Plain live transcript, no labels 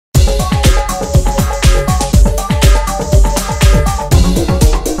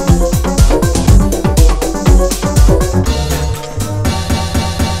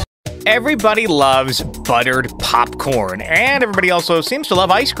everybody loves buttered popcorn, and everybody also seems to love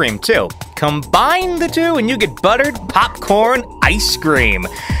ice cream, too. Combine the two, and you get buttered popcorn ice cream.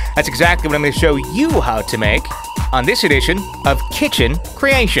 That's exactly what I'm going to show you how to make on this edition of Kitchen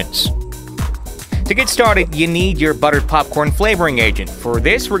Creations. To get started, you need your buttered popcorn flavoring agent. For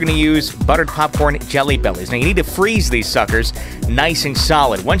this, we're going to use buttered popcorn Jelly Bellies. Now, you need to freeze these suckers nice and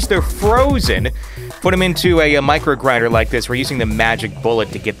solid. Once they're frozen, put them into a micro grinder like this. We're using the magic bullet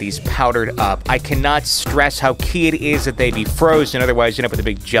to get these powdered up. I cannot stress how key it is that they be frozen, otherwise you end up with a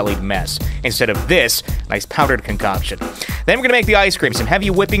big jellied mess. Instead of this, nice powdered concoction. Then we're going to make the ice cream. Some heavy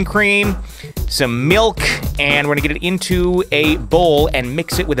whipping cream, some milk, and we're going to get it into a bowl and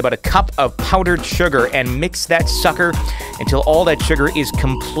mix it with about a cup of powdered sugar and mix that sucker until all that sugar is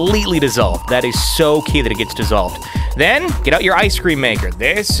completely dissolved. That is so key that it gets dissolved. Then, get out your ice cream maker.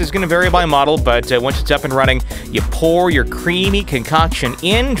 This is going to vary by model, but once it's up and running, you pour your creamy concoction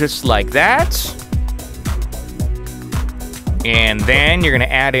in just like that. And then you're going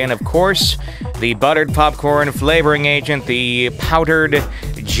to add in, of course, the buttered popcorn flavoring agent, the powdered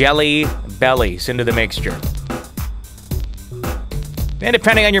Jelly Bellies into the mixture. And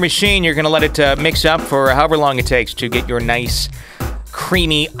depending on your machine, you're going to let it mix up for however long it takes to get your nice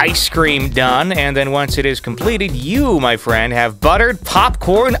creamy ice cream done. And then once it is completed, you, my friend, have buttered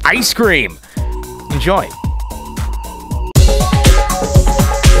popcorn ice cream. Enjoy.